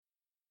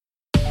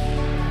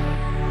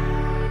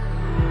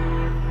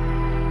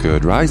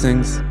Good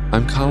Risings.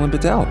 I'm Colin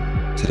Bedell.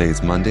 Today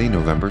is Monday,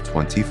 November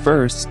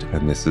 21st,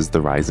 and this is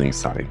the Rising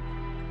Sign.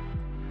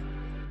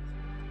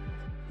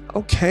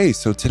 Okay,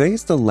 so today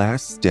is the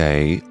last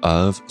day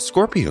of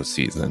Scorpio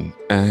season,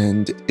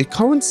 and it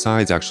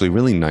coincides actually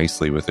really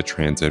nicely with a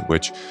transit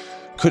which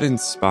could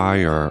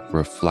inspire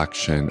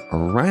reflection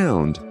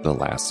around the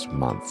last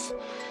month.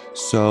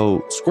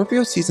 So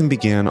Scorpio season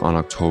began on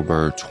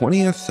October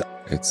 20th.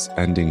 It's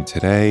ending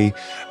today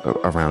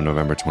around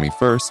November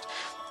 21st.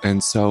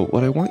 And so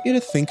what I want you to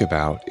think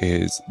about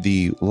is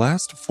the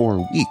last 4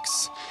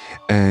 weeks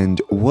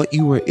and what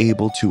you were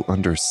able to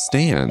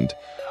understand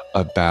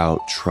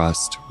about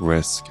trust,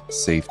 risk,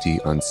 safety,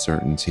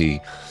 uncertainty.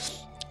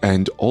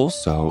 And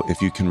also,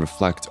 if you can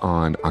reflect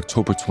on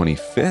October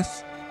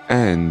 25th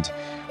and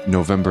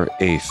November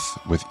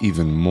 8th with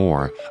even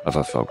more of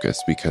a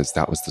focus, because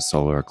that was the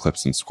solar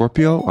eclipse in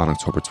Scorpio on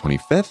October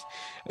 25th,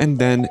 and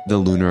then the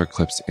lunar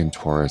eclipse in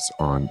Taurus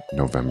on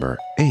November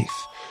 8th.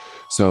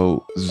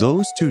 So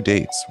those 2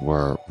 dates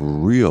were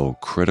real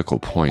critical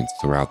points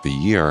throughout the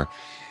year.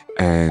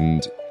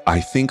 And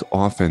I think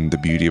often the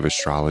beauty of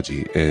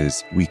astrology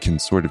is we can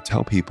sort of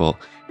tell people,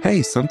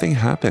 hey, something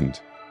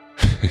happened.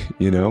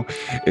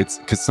 It's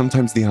because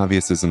sometimes the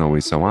obvious isn't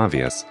always so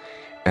obvious.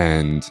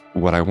 And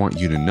what I want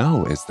you to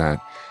know is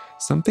that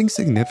something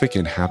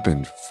significant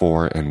happened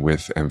for and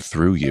with and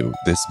through you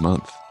this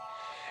month.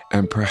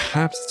 And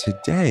perhaps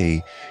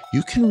today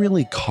you can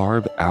really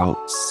carve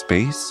out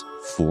space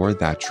for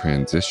that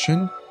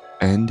transition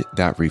and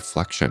that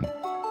reflection.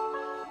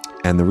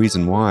 And the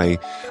reason why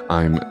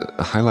I'm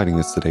highlighting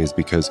this today is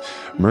because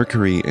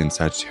Mercury in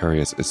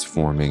Sagittarius is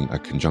forming a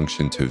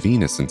conjunction to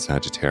Venus in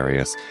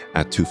Sagittarius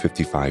at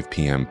 2:55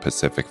 p.m.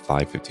 Pacific,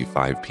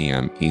 5:55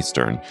 p.m.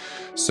 Eastern.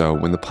 So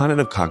when the planet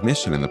of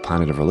cognition and the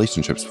planet of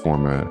relationships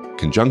form a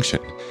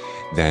conjunction,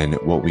 then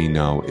what we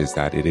know is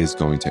that it is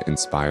going to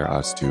inspire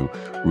us to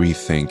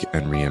rethink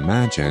and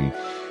reimagine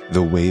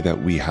the way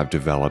that we have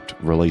developed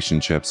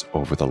relationships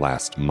over the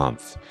last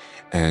month.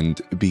 And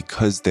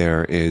because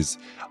there is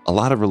a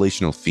lot of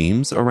relational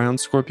themes around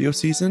Scorpio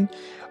season,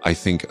 I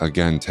think,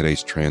 again,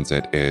 today's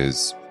transit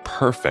is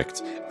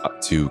perfect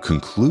to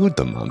conclude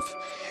the month,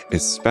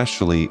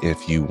 especially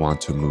if you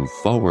want to move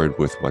forward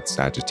with what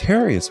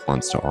Sagittarius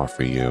wants to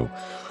offer you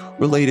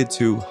related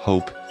to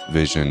hope,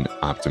 vision,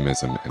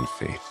 optimism, and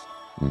faith.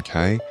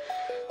 Okay?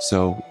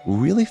 So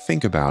really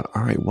think about,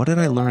 all right, what did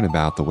I learn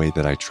about the way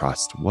that I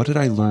trust? What did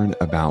I learn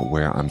about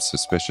where I'm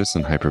suspicious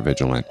and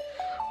hypervigilant?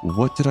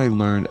 What did I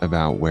learn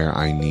about where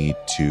I need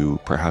to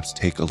perhaps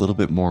take a little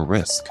bit more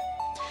risk?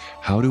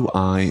 How do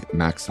I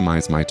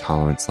maximize my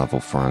tolerance level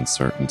for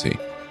uncertainty?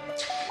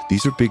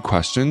 These are big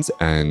questions,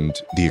 and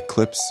the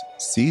eclipse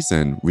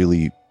season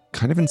really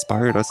kind of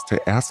inspired us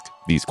to ask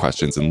these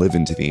questions and live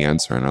into the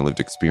answer in our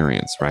lived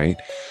experience, right?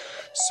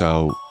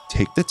 So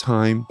take the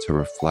time to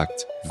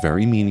reflect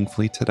very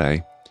meaningfully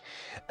today,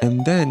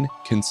 and then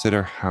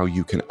consider how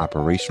you can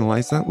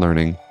operationalize that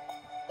learning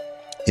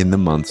in the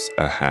months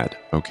ahead,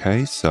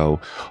 okay? So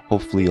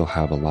hopefully you'll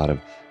have a lot of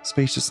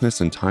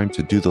spaciousness and time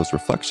to do those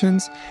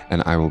reflections,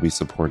 and I will be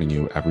supporting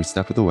you every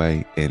step of the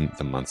way in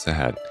the months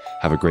ahead.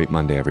 Have a great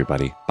Monday,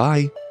 everybody.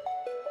 Bye.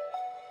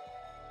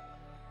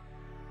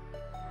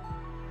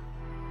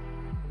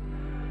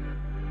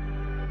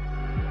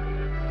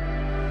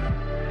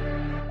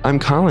 I'm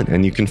Colin,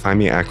 and you can find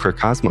me at Queer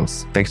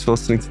Cosmos. Thanks for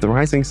listening to The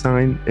Rising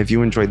Sign. If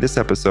you enjoyed this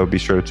episode, be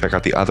sure to check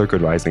out the other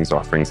Good Risings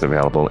offerings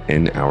available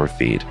in our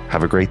feed.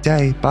 Have a great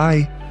day.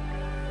 Bye.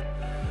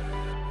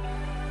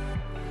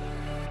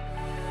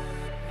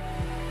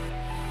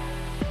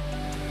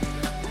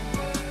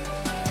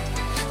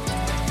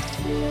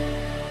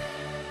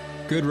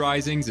 Good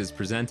Risings is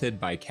presented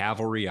by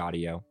Cavalry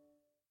Audio.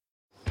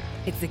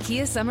 It's the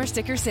Kia Summer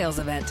Sticker Sales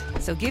Event,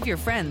 so give your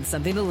friends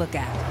something to look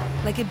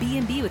at, like a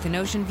B&B with an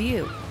ocean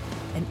view,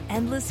 an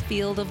endless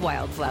field of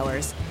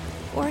wildflowers,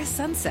 or a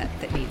sunset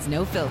that needs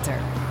no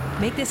filter.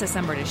 Make this a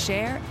summer to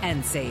share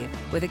and save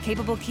with a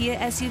capable Kia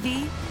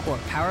SUV or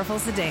powerful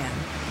sedan.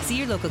 See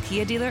your local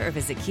Kia dealer or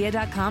visit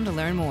kia.com to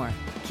learn more.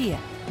 Kia,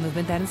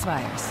 movement that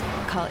inspires.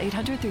 Call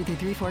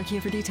 800-3334-KIA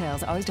for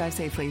details. Always drive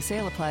safely.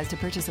 Sale applies to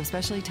purchase of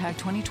specially tagged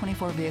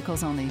 2024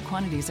 vehicles only.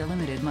 Quantities are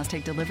limited. Must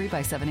take delivery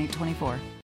by 7/8/24.